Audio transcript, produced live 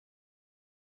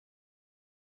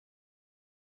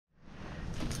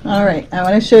All right, I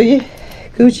want to show you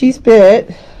Gucci's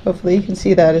bit. Hopefully you can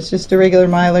see that. It's just a regular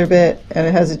mylar bit, and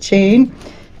it has a chain.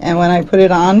 And when I put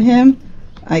it on him,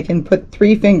 I can put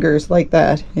 3 fingers like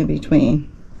that in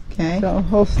between. Okay, so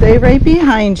he'll stay right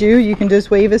behind you. You can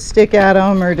just wave a stick at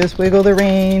him or just wiggle the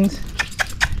reins.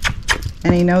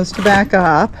 And he knows to back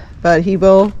up, but he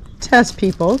will test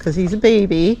people because he's a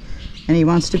baby and he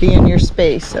wants to be in your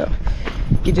space. So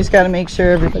you just got to make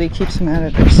sure everybody keeps him out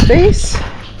of their space.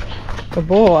 Good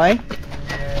boy.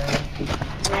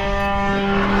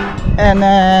 And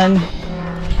then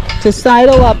to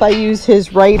sidle up, I use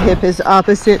his right hip, his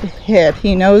opposite hip.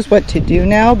 He knows what to do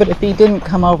now, but if he didn't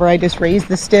come over, I just raise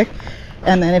the stick,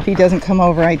 and then if he doesn't come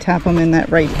over, I tap him in that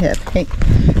right hip. Okay.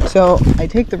 So I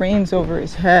take the reins over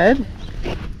his head,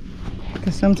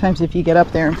 because sometimes if you get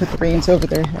up there and put the reins over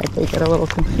their head, they get a little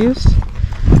confused.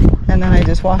 And then I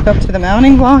just walk up to the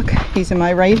mounting block. He's in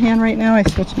my right hand right now. I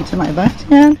switch him to my left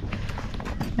hand.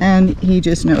 And he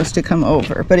just knows to come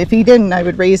over. But if he didn't, I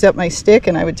would raise up my stick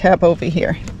and I would tap over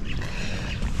here.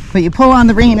 But you pull on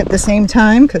the rein at the same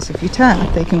time, because if you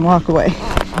tap, they can walk away.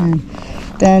 And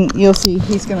then you'll see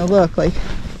he's going to look like,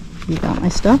 you got my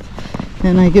stuff.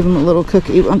 And I give him a little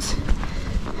cookie once.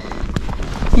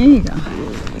 Here you go.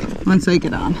 Once I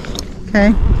get on.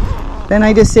 Okay? Then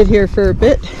I just sit here for a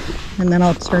bit, and then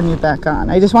I'll turn you back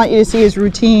on. I just want you to see his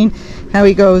routine, how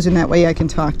he goes, and that way I can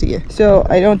talk to you. So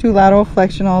I don't do lateral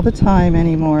flexion all the time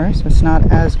anymore, so it's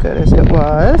not as good as it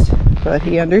was, but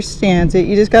he understands it.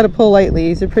 You just got to pull lightly.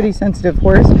 He's a pretty sensitive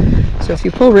horse, so if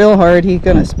you pull real hard, he's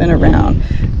going to spin around.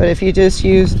 But if you just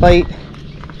use light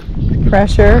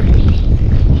pressure,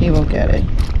 he will get it.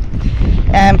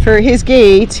 And for his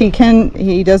gaits,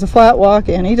 he does a flat walk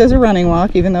and he does a running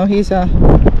walk, even though he's a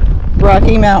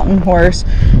Rocky Mountain horse.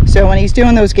 So when he's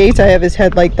doing those gaits, I have his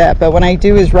head like that. But when I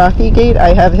do his Rocky gait,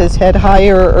 I have his head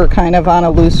higher or kind of on a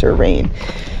looser rein.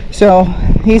 So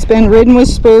he's been ridden with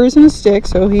spurs and a stick,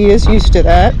 so he is used to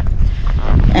that.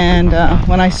 And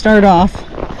when I start off,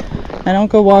 I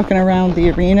don't go walking around the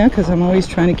arena because I'm always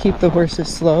trying to keep the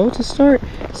horses slow to start.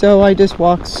 So I just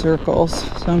walk circles.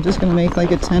 So I'm just going to make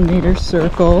like a 10-meter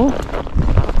circle.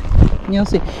 And you'll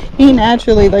see he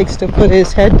naturally likes to put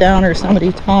his head down, or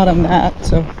somebody taught him that.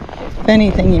 So if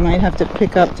anything, you might have to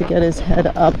pick up to get his head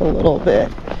up a little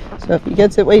bit. So if he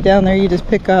gets it way down there, you just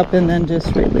pick up and then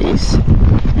just release.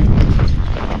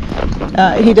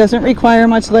 He doesn't require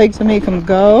much leg to make him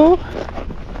go.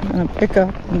 I'm going to pick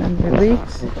up and then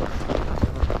release.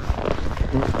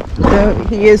 So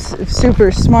he is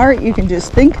super smart. You can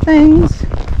just think things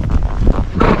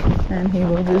and he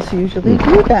will just usually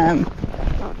do them.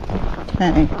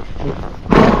 Okay.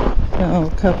 So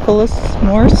a couple of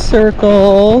more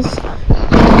circles.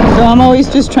 So I'm always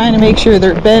just trying to make sure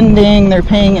they're bending, they're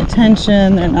paying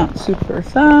attention, they're not super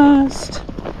fast.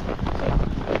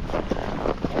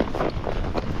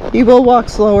 He will walk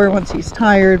slower once he's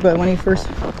tired, but when he first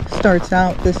starts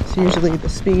out, this is usually the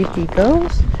speed he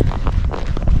goes.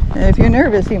 And if you're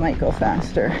nervous, he might go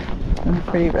faster. I'm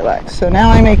pretty relaxed. So now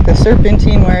I make the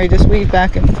serpentine where I just weave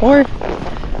back and forth.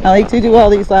 I like to do all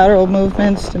these lateral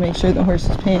movements to make sure the horse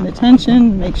is paying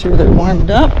attention, make sure they're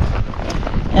warmed up,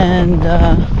 and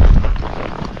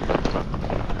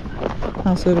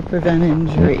also to prevent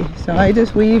injury. So I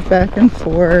just weave back and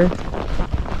forth.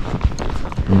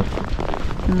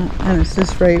 And it's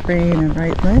just right rein and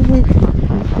right leg.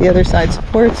 The other side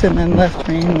supports, and then left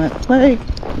rein, left leg.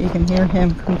 You can hear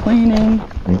him complaining.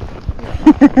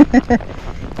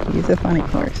 He's a funny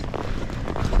horse.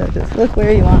 So just look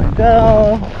where you want to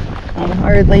go. I'm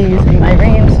hardly using my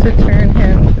reins to turn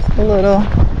him, just a little.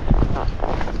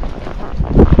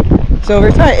 So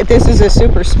over time, this is a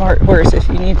super smart horse. If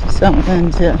you need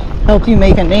someone to help you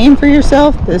make a name for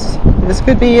yourself, this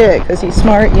could be it, because he's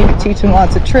smart. You can teach him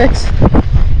lots of tricks.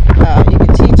 You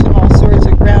can teach him all sorts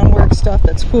of groundwork stuff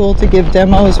that's cool to give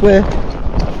demos with.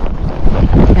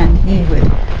 And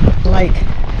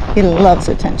he loves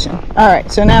attention.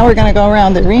 Alright, so now we're going to go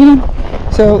around the arena.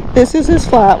 So this is his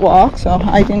flat walk, so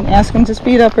I didn't ask him to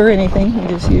speed up or anything. He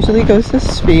just usually goes to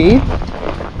speed.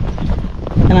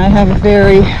 And I have a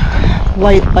very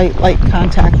light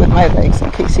contact with my legs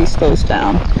in case he slows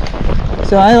down.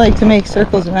 So I like to make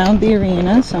circles around the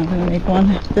arena, so I'm going to make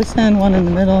one at this end, one in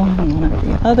the middle, and one at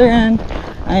the other end.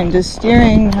 I'm just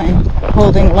steering, I'm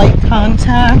holding light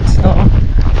contact, so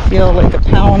I feel like a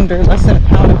pound or less than a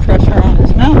pound of pressure on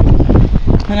his mouth.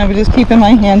 And I'm just keeping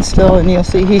my hand still, and you'll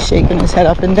see he's shaking his head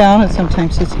up and down, and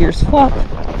sometimes his ears flop.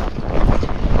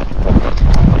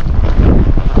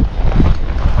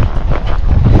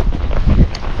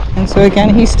 And so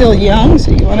again, he's still young,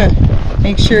 so you want to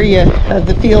make sure you have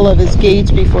the feel of his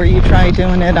gaits before you try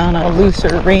doing it on a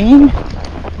looser rein.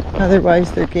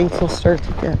 Otherwise, their gaits will start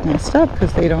to get messed up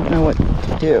because they don't know what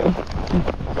to do.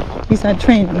 He's had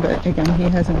training, but again, he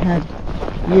hasn't had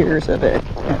years of it,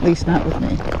 at least not with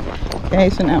me. Okay,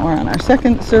 so now we're on our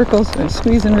second circle, so I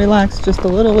squeeze and relax just a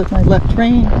little with my left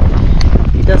rein.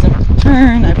 If he doesn't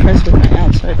turn, I press with my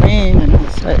outside rein and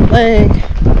outside leg.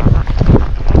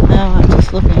 Now I'm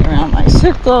just looking around my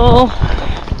circle.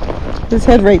 His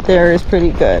head right there is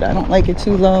pretty good. I don't like it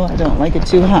too low, I don't like it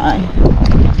too high.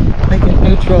 I like it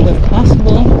neutral if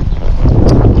possible.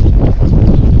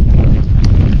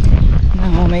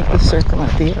 Now I'll make the circle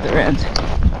at the other end.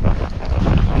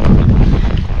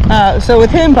 So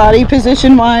with him, body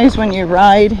position wise, when you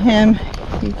ride him,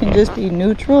 you can just be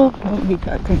neutral. Oh, he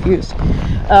got confused.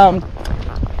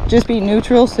 Just be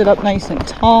neutral, sit up nice and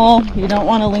tall. You don't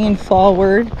want to lean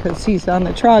forward because he's on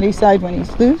the trotty side when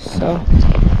he's loose. So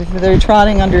if they're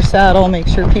trotting under saddle, make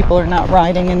sure people are not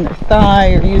riding in their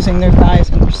thigh or using their thighs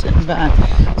and they're sitting back.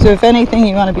 So if anything,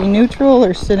 you want to be neutral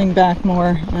or sitting back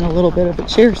more in a little bit of a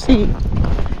chair seat.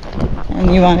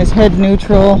 And you want his head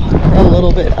neutral or a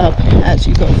little bit up as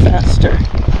you go faster.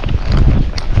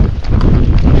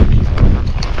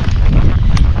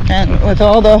 And with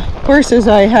all the horses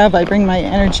I have, I bring my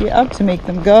energy up to make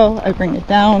them go. I bring it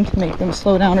down to make them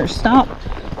slow down or stop.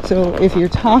 So if you're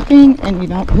talking and you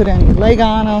don't put any leg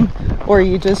on them, or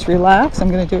you just relax, I'm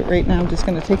going to do it right now. I'm just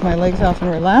going to take my legs off and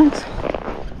relax.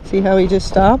 See how he just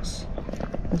stops?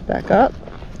 Let's back up.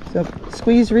 So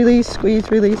squeeze, release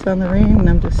on the rein, and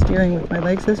I'm just steering with my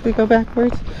legs as we go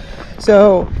backwards.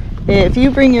 So if you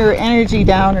bring your energy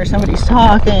down or somebody's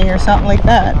talking or something like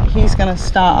that, he's going to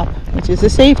stop, which is a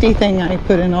safety thing I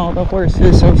put in all the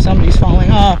horses. So if somebody's falling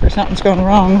off or something's going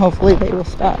wrong, hopefully they will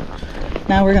stop.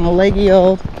 Now we're going to leg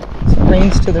yield. So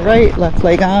reins to the right, left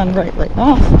leg on, right leg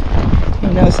off. He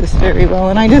knows this very well.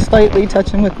 And I just lightly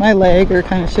touch him with my leg or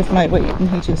kind of shift my weight, and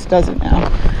he just does it now.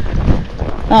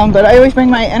 But I always bring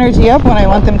my energy up when I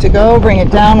want them to go, bring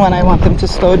it down when I want them to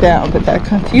slow down, but that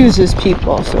confuses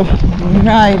people. So when you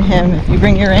ride him, if you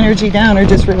bring your energy down or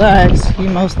just relax, he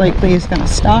most likely is going to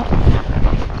stop.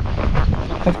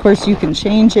 Of course, you can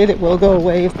change it. It will go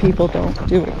away if people don't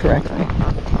do it correctly.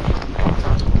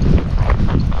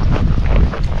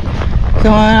 So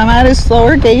when I'm at his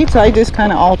slower gaits, I just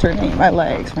kind of alternate my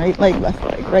legs. Right leg, left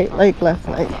leg, right leg, left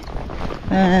leg.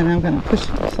 And I'm going to push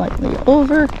him slightly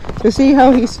over. So see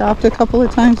how he stopped a couple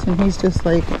of times and he's just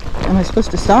like, am I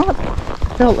supposed to stop?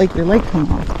 Felt like your leg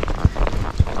come off.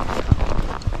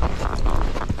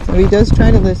 So he does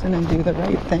try to listen and do the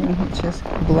right thing, which is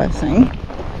a blessing.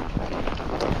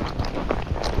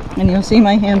 And you'll see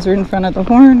my hands are in front of the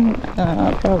horn,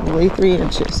 probably 3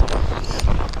 inches.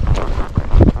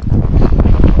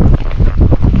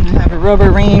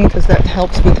 Rubber rein because that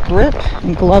helps with grip,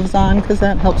 and gloves on because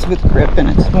that helps with grip and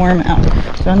it's warm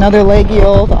out. So another leg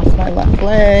yield off my left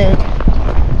leg.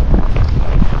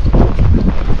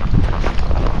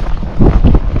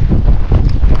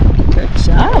 Good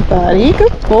job, buddy.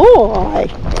 Good boy.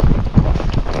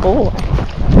 Boy.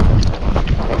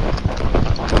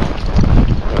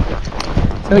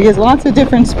 So he has lots of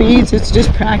different speeds. It's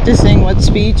just practicing what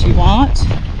speed you want.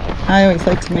 I always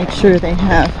like to make sure they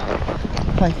have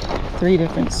like 3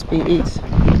 different speeds.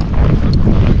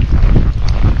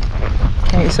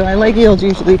 Okay, so I leg yield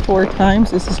usually 4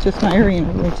 times. This is just my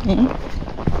arena routine.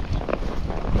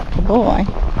 Good boy.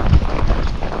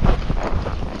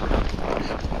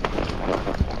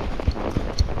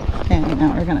 Okay,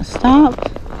 now we're going to stop.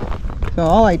 So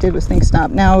all I did was think stop.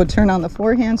 Now I would turn on the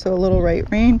forehand, so a little right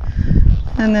rein,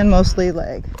 and then mostly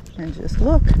leg. And just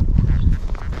look.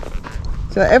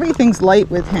 So everything's light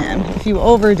with him. If you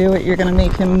overdo it, you're going to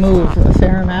make him move a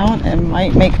fair amount and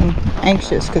might make him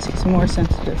anxious because he's a more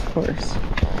sensitive horse.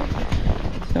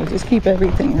 So just keep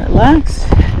everything relaxed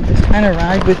and just kind of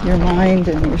ride with your mind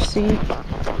and your seat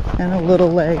and a little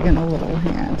leg and a little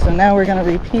hand. So now we're going to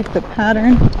repeat the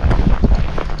pattern.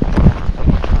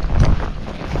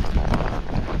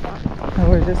 So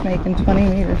we're just making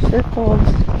 20-meter circles.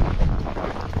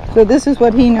 So this is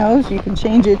what he knows. You can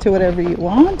change it to whatever you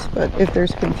want, but if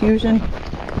there's confusion,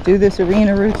 do this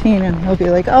arena routine and he'll be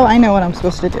like, oh, I know what I'm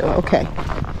supposed to do. Okay.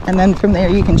 And then from there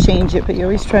you can change it, but you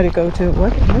always try to go to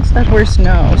what's that horse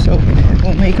know, so it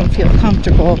will make him feel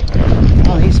comfortable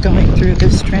while he's going through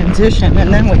this transition,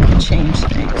 and then we can change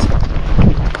things.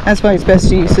 That's why it's best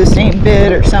to use the same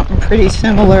bit or something pretty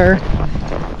similar.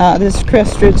 This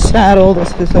crest ridge saddle,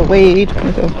 this is a wade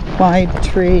with a wide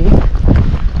tree.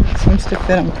 Seems to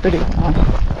fit him pretty well.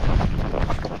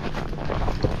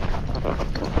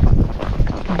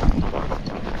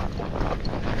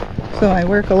 Okay. So I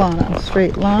work a lot on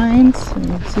straight lines, and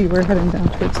you see we're heading down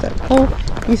towards that pole.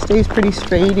 He stays pretty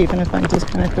straight even if I just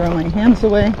kind of throw my hands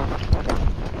away.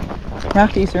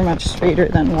 Rockies are much straighter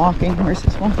than walking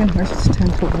horses. Walking horses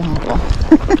tend to wobble.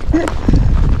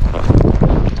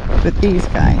 But these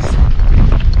guys,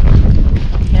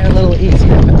 they're a little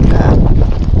easier about that.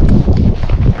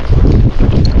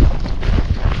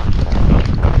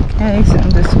 Okay, so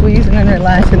I'm just squeezing and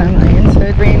relaxing on my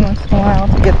inside rein once in a while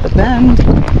to get the bend.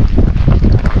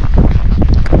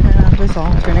 And I'm just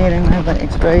alternating my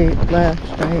legs, right,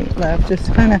 left,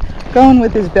 just kind of going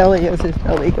with his belly as his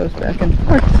belly goes back and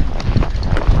forth.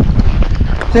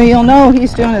 So you'll know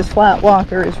he's doing his flat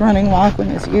walk or his running walk when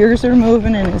his ears are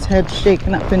moving and his head's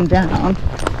shaking up and down.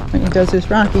 When he does his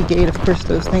rocky gait, of course,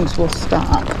 those things will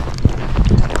stop.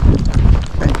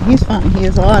 But he's fine. He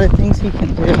has a lot of things he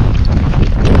can do.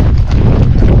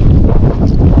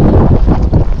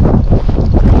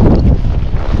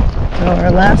 So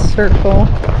our last circle.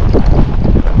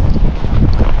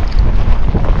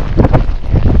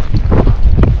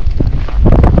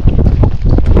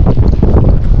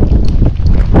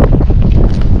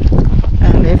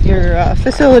 And if your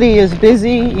facility is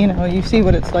busy, you know, you see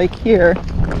what it's like here.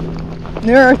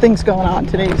 There are things going on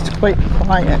today. It's quite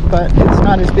quiet, but it's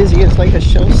not as busy as like a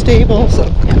show stable. So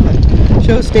yeah, the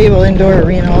show stable, indoor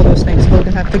arena, all those things, we're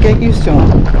gonna have to get used to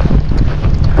them.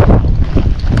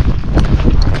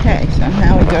 Okay, so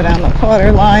now we go down the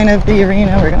quarter line of the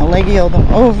arena. We're gonna leg heel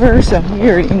them over, so he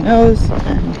already knows,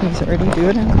 and he's already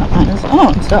doing it on his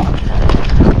own. So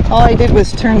all I did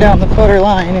was turn down the quarter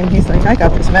line, and he's like, "I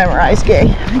got this memorized,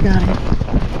 Gay. I got it."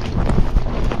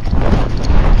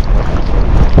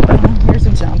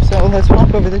 Jump. So let's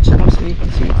walk over the jump so you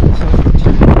can see it goes over the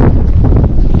jump.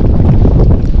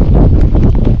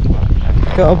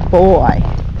 Good boy.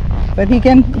 But he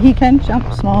can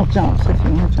jump small jumps if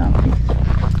you want to jump.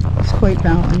 He's quite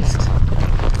balanced.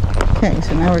 Okay,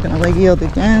 so now we're going to leg yield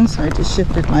again. So I just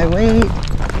shifted my weight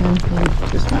and he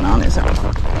just went on his own.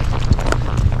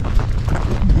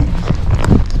 Okay.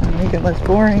 So to make it less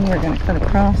boring, we're going to cut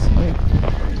across. We're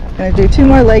going to do 2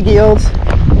 more leg yields.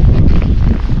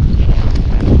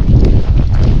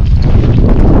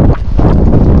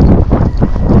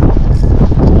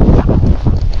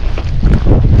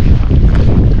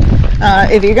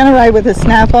 If you're going to ride with a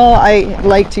snaffle, I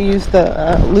like to use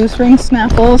the loose ring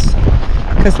snaffles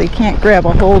because they can't grab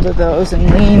a hold of those and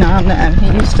lean on them.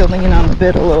 He used to lean on the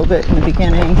bit a little bit in the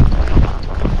beginning.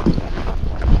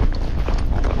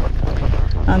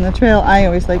 On the trail, I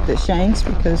always like the shanks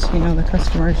because, you know, the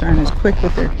customers aren't as quick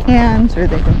with their hands, or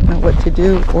they don't know what to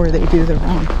do, or they do the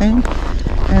wrong thing.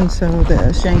 And so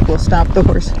the shank will stop the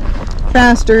horse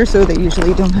faster, so they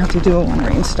usually don't have to do a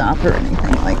one-rein stop or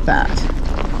anything like that.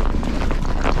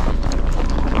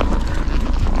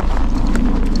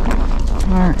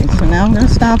 Alright, so now I'm going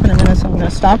to stop in a minute, so I'm going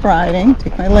to stop riding,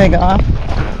 take my leg off,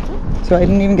 so I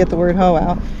didn't even get the word ho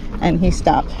out, and he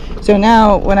stopped. So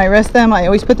now, when I rest them, I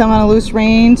always put them on a loose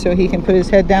rein, so he can put his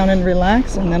head down and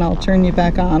relax, and then I'll turn you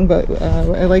back on, but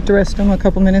I like to rest them a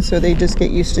couple minutes so they just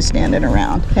get used to standing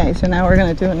around. Okay, so now we're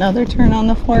going to do another turn on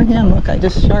the forehand. Look, I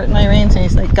just shortened my reins, and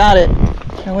he's like, got it.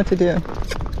 Know what to do.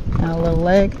 Now a little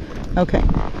leg. Okay.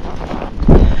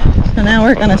 So now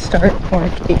we're going to start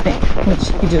gating, which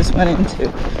he just went into.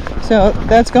 So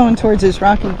that's going towards his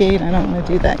rocky gait. I don't want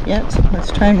to do that yet. So let's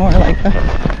try more like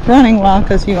a running walk,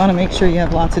 because you want to make sure you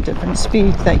have lots of different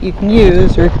speeds that you can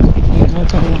use, or you know,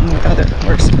 go along with other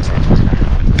horses.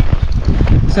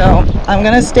 So I'm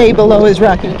going to stay below his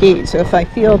rocky gait. So if I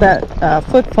feel that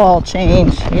footfall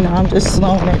change, you know, I'm just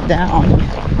slowing it down.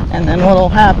 And then what will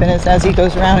happen is as he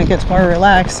goes around and gets more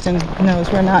relaxed and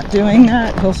knows we're not doing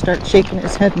that, he'll start shaking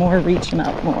his head more, reaching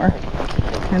up more.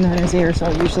 And then his ears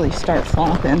will usually start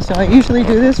flopping. So I usually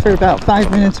do this for about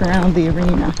 5 minutes around the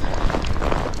arena.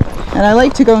 And I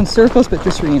like to go in circles, but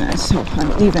this arena is so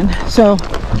uneven. So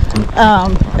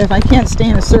if I can't stay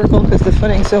in a circle because the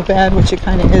footing's so bad, which it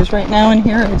kind of is right now in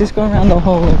here, I just go around the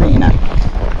whole arena.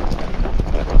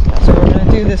 So we're going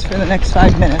to do this for the next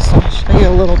 5 minutes. So I'll show you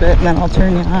a little bit, and then I'll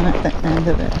turn you on at the end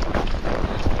of it.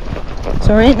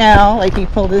 So right now, like he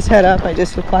pulled his head up, I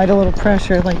just applied a little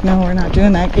pressure, like, no, we're not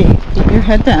doing that, Gate. Keep your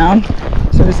head down.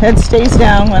 So his head stays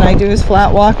down when I do his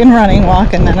flat walk and running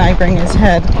walk, and then I bring his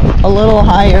head a little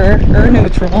higher or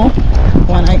neutral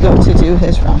when I go to do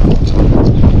his run.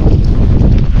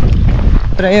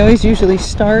 But I always usually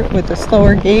start with the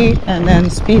slower gait and then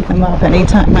speed them up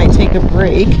anytime I take a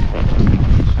break.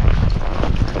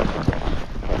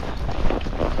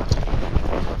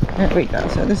 There we go.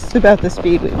 So this is about the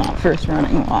speed we want first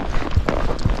running walk.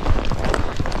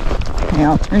 Okay,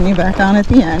 I'll turn you back on at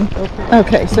the end.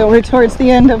 Okay, so we're towards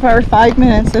the end of our 5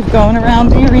 minutes of going around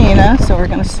the arena. So we're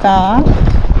going to stop.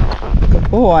 Good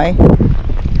boy.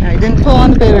 I didn't pull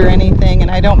on the bit or anything,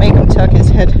 and I don't make him tuck his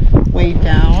head way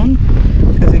down,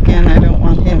 because again, I don't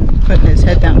want him putting his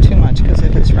head down too much, because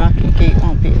if his rocky gait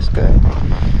won't be as good.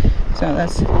 So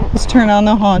let's turn on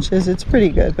the haunches. It's pretty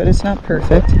good, but it's not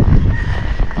perfect.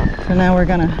 So now we're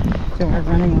gonna do our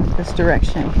running with this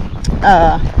direction.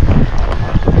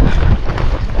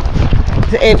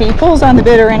 If he pulls on the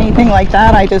bit or anything like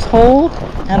that, I just hold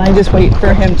and I just wait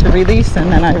for him to release, and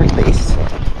then I release.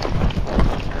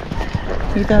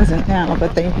 He doesn't now,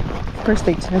 but of course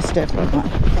they test everyone.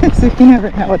 So you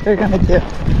never know what they're gonna do.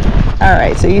 All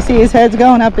right, so you see his head's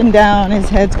going up and down. His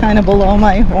head's kind of below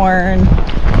my horn.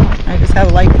 I just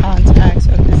have light contact,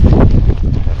 so if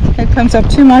his head comes up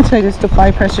too much, I just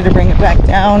apply pressure to bring it back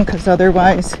down, because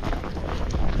otherwise,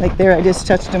 like there, I just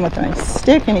touched him with my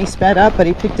stick and he sped up, but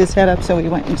he picked his head up, so he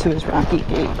went into his rocky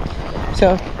gait.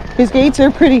 So his gaits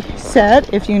are pretty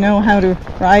set if you know how to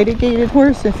ride a gaited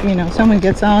horse. If you know someone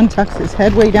gets on, tucks his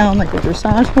head way down like a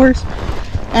dressage horse,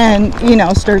 and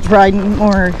starts riding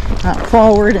more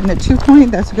forward in the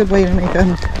 2-point, that's a good way to make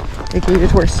a gaited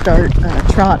horse start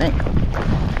trotting.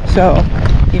 So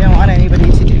you don't want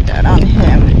anybody to do that on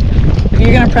him. If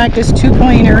you're going to practice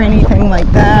 2-point or anything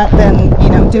like that, then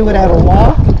do it at a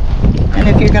walk. And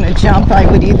if you're going to jump, I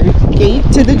would either gait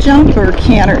to the jump or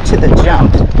canter to the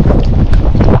jump.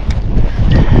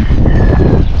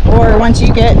 Or once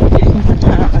you get, I don't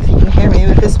know if you can hear me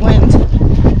with this wind,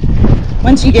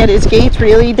 once you get his gaits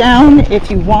really down, if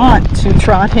you want to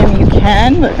trot him, you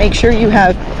can, but make sure you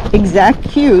have exact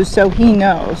cues so he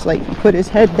knows. Like, you put his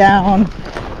head down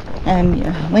and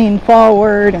you lean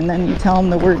forward, and then you tell him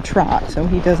the word trot so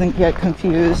he doesn't get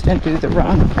confused and do the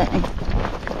wrong thing.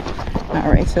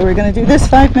 All right, so we're going to do this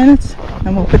 5 minutes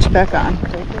and we'll put you back on.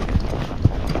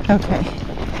 Okay.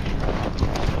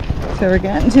 So we're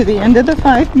getting to the end of the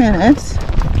 5 minutes.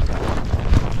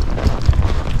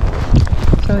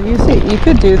 So you see, you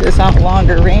could do this on a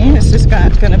longer rein. It's just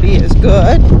not going to be as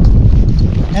good.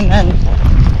 And then,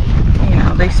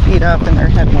 they speed up and their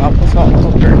head wobbles all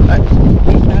over, but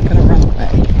he's not going to run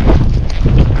away.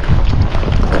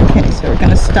 Okay, so we're going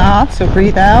to stop. So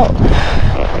breathe out.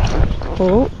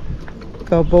 Oh,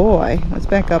 good boy. Let's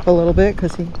back up a little bit,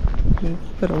 because he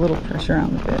put a little pressure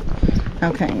on the bit.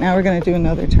 Okay, now we're going to do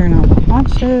another turn on the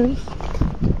haunches.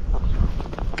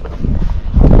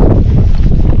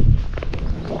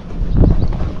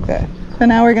 Good. So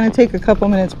now we're going to take a couple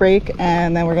minutes break,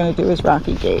 and then we're going to do his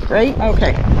rocky gait, right?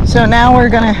 Okay, so now we're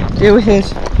going to do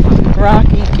his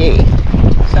rocky gait.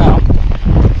 So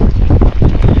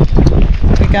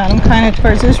we got him kind of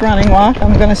towards this running walk.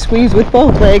 I'm going to squeeze with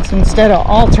both legs instead of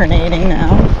alternating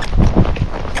now.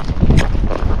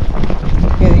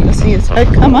 Okay, you'll see his head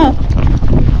come up.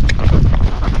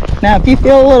 Now if you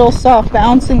feel a little soft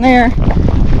bounce in there,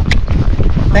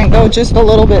 then go just a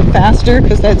little bit faster,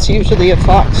 because that's usually a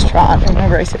foxtrot.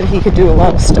 Remember, I said he could do a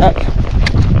lot of stuff.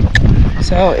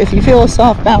 So if you feel a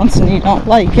soft bounce and you don't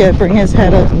like it, bring his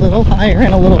head a little higher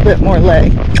and a little bit more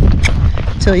leg,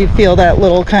 until you feel that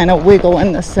little kind of wiggle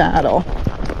in the saddle.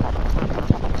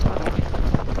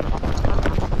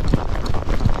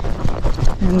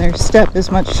 And their step is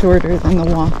much shorter than the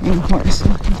walking horse, so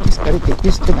you just got to get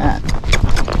used to that.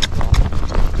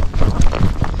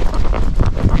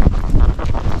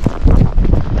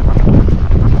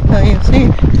 So you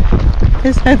see,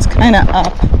 his head's kind of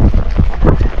up,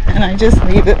 and I just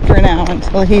leave it for now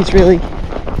until he's really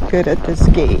good at this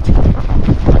gait.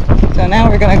 So now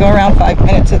we're going to go around 5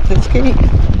 minutes at this gait.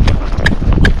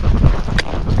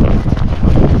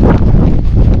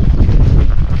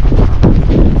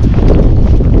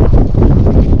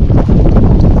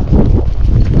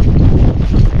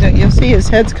 So you'll see his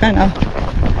head's kind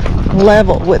of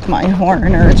level with my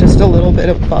horn, or just a little bit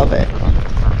above it.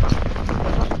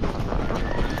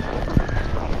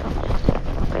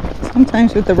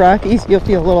 Sometimes with the Rockies, you'll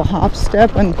feel a little hop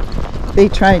step when they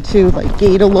try to like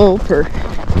gait elope, or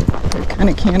they're kind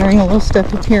of cantering a little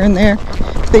step up here and there.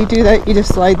 If they do that, you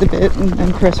just slide the bit and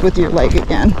then press with your leg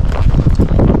again.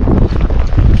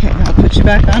 Okay, I'll put you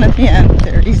back on at the end.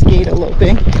 There, he's gait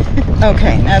eloping.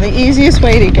 Okay, now the easiest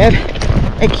way to get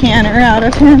a canter out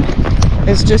of him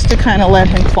is just to kind of let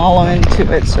him follow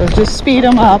into it. So just speed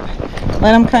him up,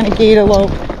 let him kind of gait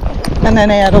elope, and then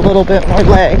add a little bit more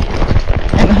leg.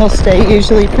 And he'll stay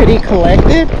usually pretty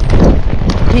collected.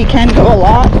 He can go a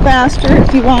lot faster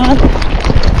if you want.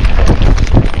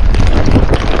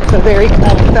 So there, he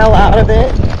kind of fell out of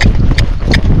it.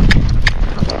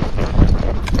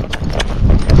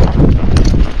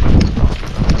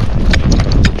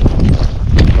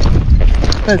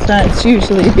 but that's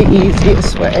usually the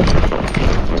easiest way.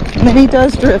 And then he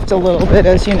does drift a little bit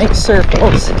as you make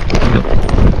circles,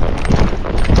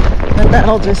 but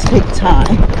that'll just take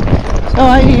time. So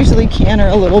I usually canter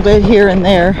a little bit here and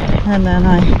there, and then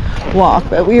I walk.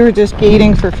 But we were just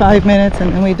gating for 5 minutes,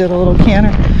 and then we did a little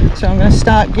canter. So I'm going to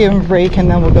stop, give him a break, and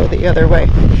then we'll go the other way.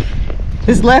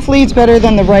 His left lead's better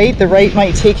than the right. The right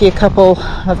might take you a couple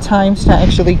of times to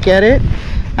actually get it,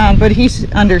 but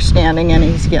he's understanding and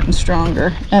he's getting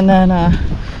stronger. And then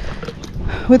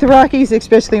with the Rockies,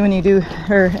 especially when you do,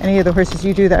 or any of the horses,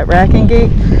 you do that racking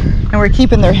gait, and we're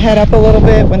keeping their head up a little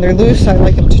bit. When they're loose, I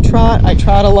like them to trot. I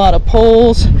trot a lot of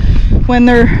poles when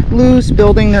they're loose,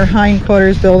 building their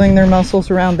hindquarters, building their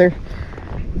muscles around their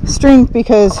strength,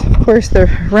 because of course the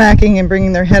racking and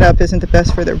bringing their head up isn't the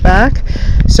best for their back.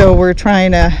 So we're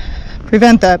trying to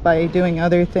prevent that by doing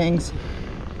other things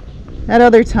at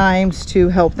other times to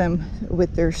help them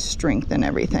with their strength and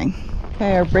everything.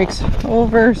 Okay, our break's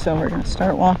over, so we're going to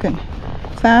start walking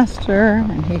faster,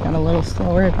 and he got a little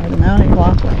slower by the mounting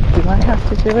block. Like, do I have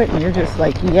to do it? And you're just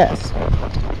like, yes,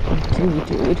 you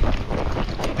do, dude.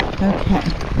 Okay,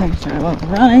 there's our little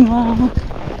running walk.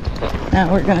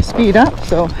 Now we're going to speed up,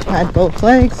 so add both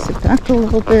legs, sit back a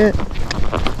little bit,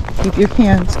 keep your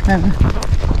hands kind of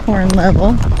horn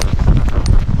level.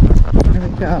 There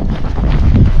we go.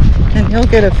 And you'll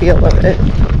get a feel of it.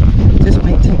 It just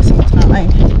might take some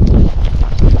time.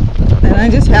 And I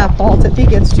just half halt if he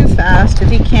gets too fast. If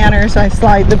he canters, I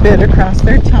slide the bit across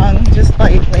their tongue just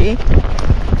lightly.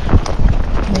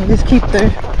 And you just keep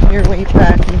your weight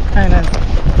back and kind of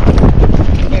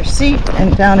in your seat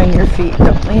and down in your feet.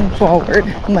 Don't lean forward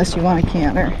unless you want to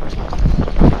canter.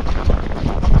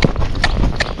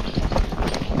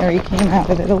 There, he came out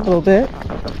of it a little bit.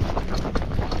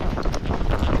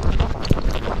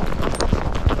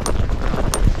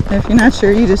 If you're not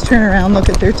sure, you just turn around, look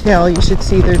at their tail. You should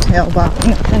see their tail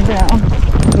bopping up and down,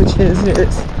 which is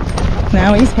his.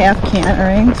 Now he's half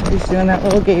cantering, so he's doing that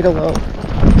little gait elope.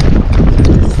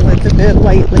 Just slip the bit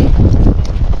lightly.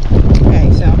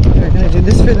 Okay, so we're going to do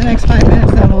this for the next 5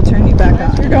 minutes, then we'll turn you back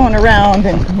on. You're going around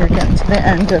and you're getting to the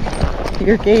end of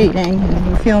your gating, and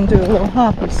you feel him do a little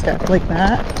hoppy step like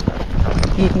that.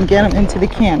 You can get him into the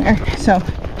canter. So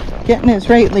getting his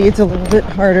right lead's a little bit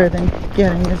harder than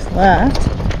getting his left.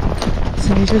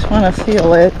 So you just want to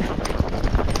feel it,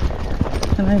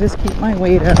 and I just keep my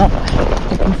weight out.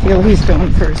 You can feel he's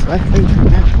going for his left lead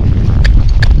right now.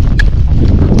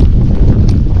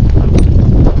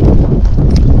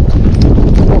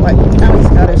 Boy, now he's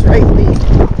got his right lead.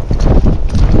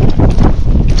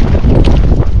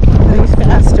 So he's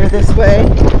faster this way.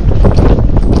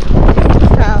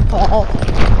 Half halt,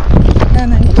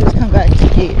 and then you just come back to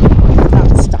gate.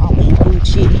 Not stopping,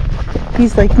 Gucci.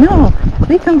 He's like, no,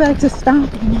 we come back to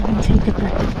stop and then we take a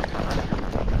break.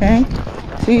 Okay?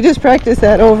 So you just practice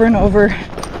that over and over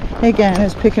again,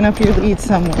 is picking up your lead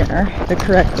somewhere, the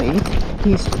correct lead.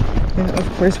 He's, of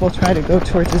course, will try to go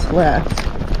towards his left.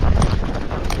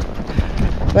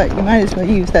 But you might as well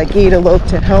use that gait elope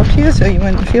to help you, so you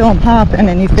wouldn't feel him hop, and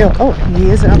then you feel, oh,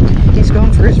 he is up, he's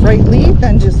going for his right lead,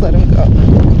 then just let him go.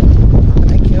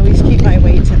 I can always keep my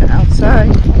weight to the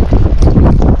outside.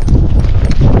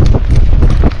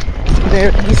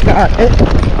 There, he's got it.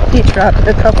 He trotted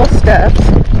a couple steps.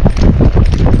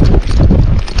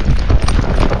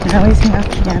 Now he's half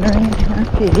cantering and half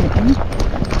gating.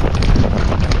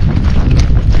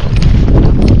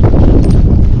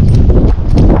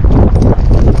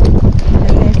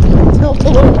 And you can tilt a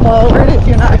little forward if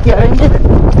you're not getting it,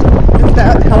 because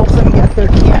that helps them get their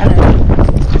canter.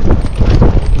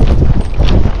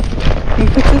 He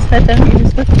puts his head down, he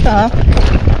just looks up.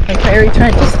 Like I already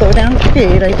tried to slow down the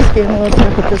gate, I just gave him a little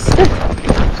tap with the stick.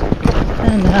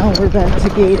 And now we're back to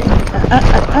gating.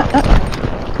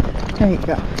 There you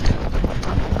go.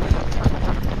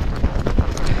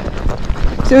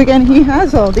 So again, he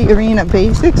has all the arena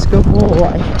basics. Good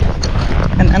boy.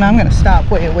 And then I'm going to stop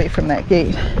way away from that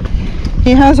gate.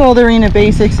 He has all the arena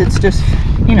basics. It's just,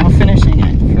 you know, finishing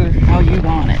it for how you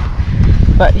want it.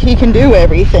 But he can do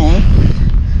everything.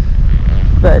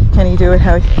 But can he do it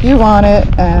how you want it?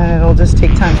 And it'll just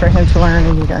take time for him to learn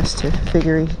and you guys to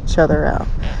figure each other out.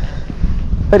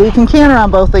 But he can canter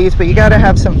on both leads, but you got to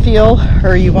have some feel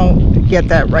or you won't get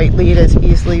that right lead as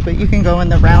easily. But you can go in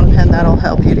the round pen, that'll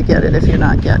help you to get it if you're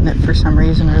not getting it for some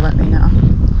reason, or let me know.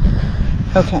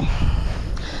 Okay.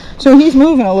 So he's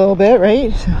moving a little bit,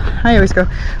 right? So I always go,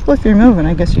 well, if you're moving,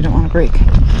 I guess you don't want to brake.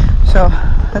 So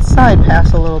let's side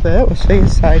pass a little bit. We'll show you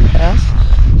side pass.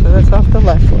 So that's off the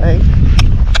left leg.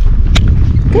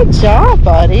 Good job,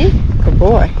 buddy. Good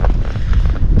boy.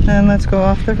 And let's go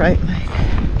off the right leg.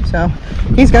 So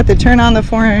he's got the turn on the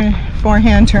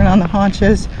forehand, turn on the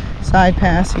haunches, side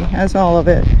pass. He has all of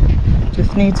it.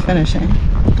 Just needs finishing.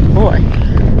 Good boy.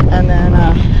 And then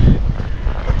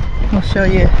we'll show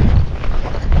you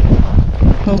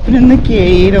opening the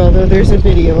gate, although there's a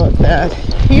video of that.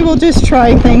 He will just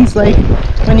try things like,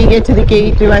 when you get to the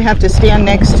gate, do I have to stand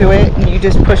next to it? And you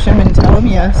just push him and tell him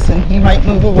yes. And he might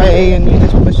move away and you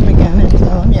just push him again and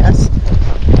tell him yes.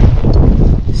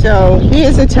 So he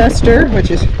is a tester,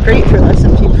 which is great for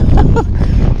lesson people.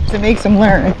 It makes them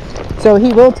learn. So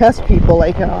he will test people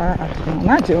like, I'm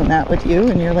not doing that with you.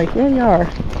 And you're like, yeah, you are.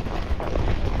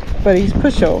 But he's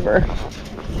pushover.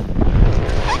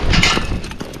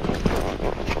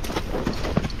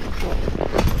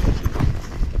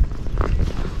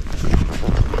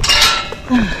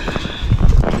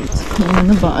 It's a pain in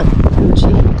the butt.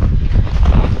 Gucci.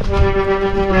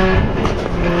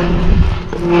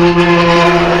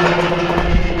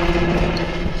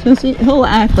 So see, he'll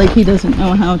act like he doesn't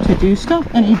know how to do stuff,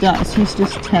 and he does. He's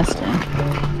just testing.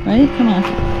 Right? Come on.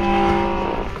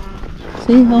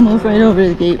 See, he'll move right over to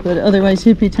the gate, but otherwise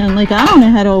he'd pretend like, I don't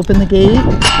know how to open the gate.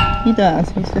 He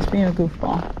does. He's just being a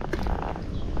goofball.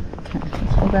 Okay,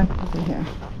 let's go back over here.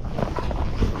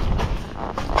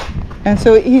 And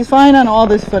so he's fine on all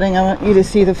this footing. I want you to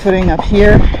see the footing up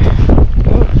here.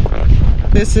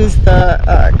 This is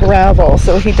the gravel,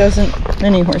 so he doesn't,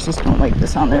 many horses don't like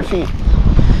this on their feet.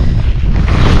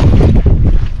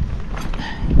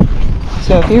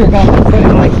 So if you were going to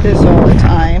footing like this all the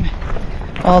time,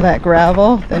 all that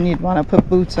gravel, then you'd want to put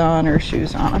boots on or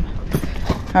shoes on him.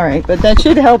 All right, but that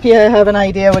should help you have an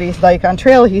idea what he's like. On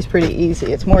trail, he's pretty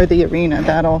easy. It's more the arena.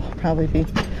 That'll probably be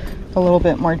a little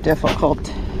bit more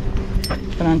difficult.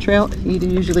 But on trail, he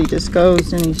usually just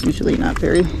goes, and he's usually not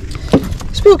very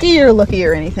spooky or looky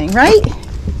or anything, right?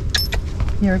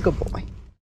 You're a good boy.